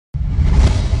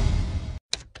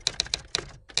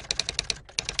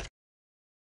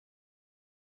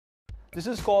This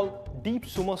is called deep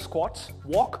sumo squats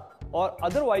walk, or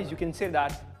otherwise you can say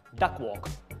that duck walk.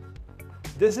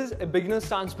 This is a beginner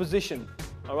stance position.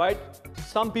 All right.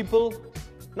 Some people,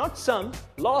 not some,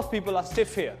 a lot of people are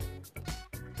stiff here.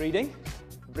 Breathing,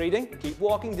 breathing, keep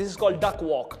walking. This is called duck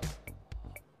walk.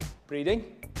 Breathing,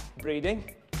 breathing,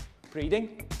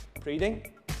 breathing,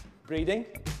 breathing, breathing,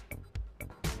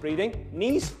 breathing.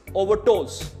 Knees over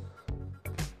toes.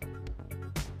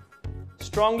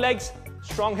 Strong legs,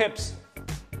 strong hips.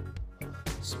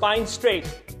 Spine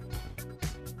straight.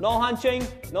 No hunching,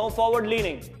 no forward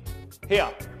leaning. Here.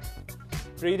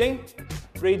 Breathing,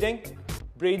 breathing,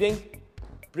 breathing,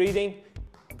 breathing,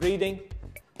 breathing,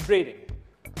 breathing.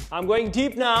 I'm going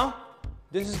deep now.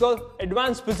 This is called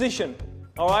advanced position.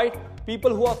 All right.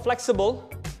 People who are flexible,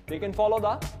 they can follow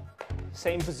the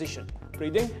same position.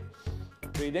 Breathing,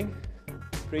 breathing,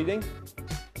 breathing,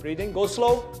 breathing. Go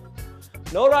slow.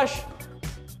 No rush.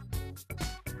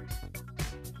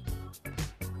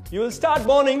 You will start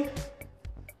burning.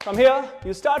 From here,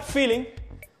 you start feeling.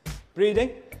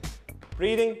 Breathing,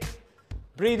 breathing,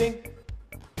 breathing.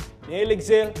 Inhale,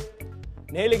 exhale.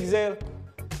 Inhale, exhale.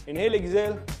 Inhale,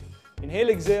 exhale. Inhale,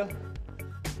 exhale.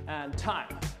 And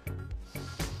time.